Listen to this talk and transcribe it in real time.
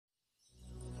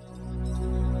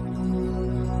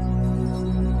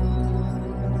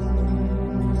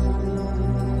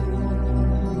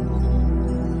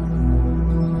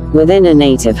Within a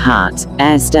native hut,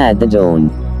 ere stirred the dawn,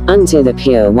 unto the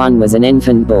pure one was an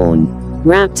infant born,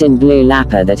 wrapped in blue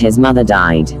lappa that his mother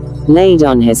dyed, laid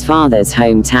on his father's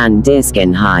home-tanned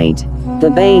deerskin hide.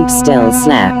 The babe still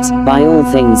slept, by all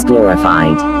things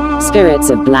glorified. Spirits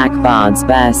of black bards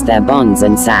burst their bonds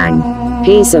and sang,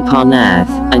 peace upon earth,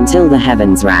 until the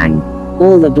heavens rang.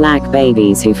 All the black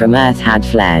babies who from earth had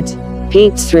fled,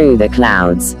 peeped through the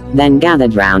clouds, then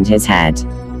gathered round his head,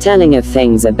 telling of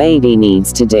things a baby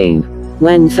needs to do.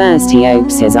 When first he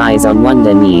opes his eyes on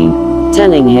wonder new,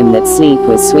 telling him that sleep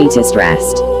was sweetest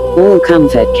rest. All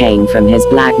comfort came from his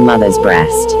black mother's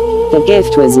breast. The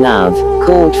gift was love,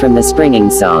 caught from the springing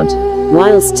sod,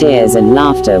 whilst tears and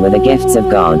laughter were the gifts of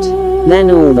God. Then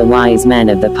all the wise men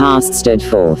of the past stood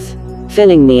forth,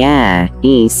 filling the air,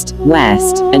 east,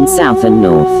 west, and south and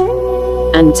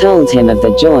north, and told him of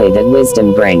the joy that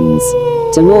wisdom brings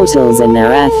to mortals in their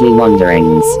earthly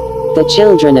wanderings. The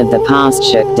children of the past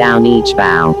shook down each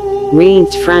bough,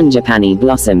 wreathed frangipani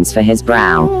blossoms for his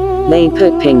brow. They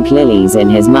put pink lilies in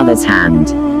his mother's hand,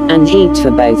 and heaped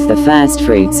for both the first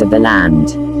fruits of the land.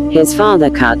 His father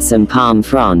cut some palm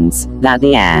fronds, that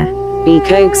the air be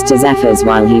coaxed to zephyrs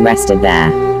while he rested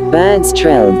there. Birds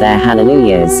trilled their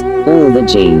hallelujahs, all the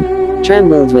Jew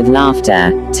trembled with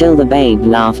laughter, till the babe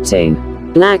laughed too.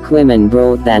 Black women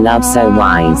brought their love so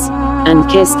wise, and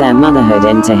kissed their motherhood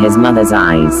into his mother's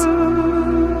eyes.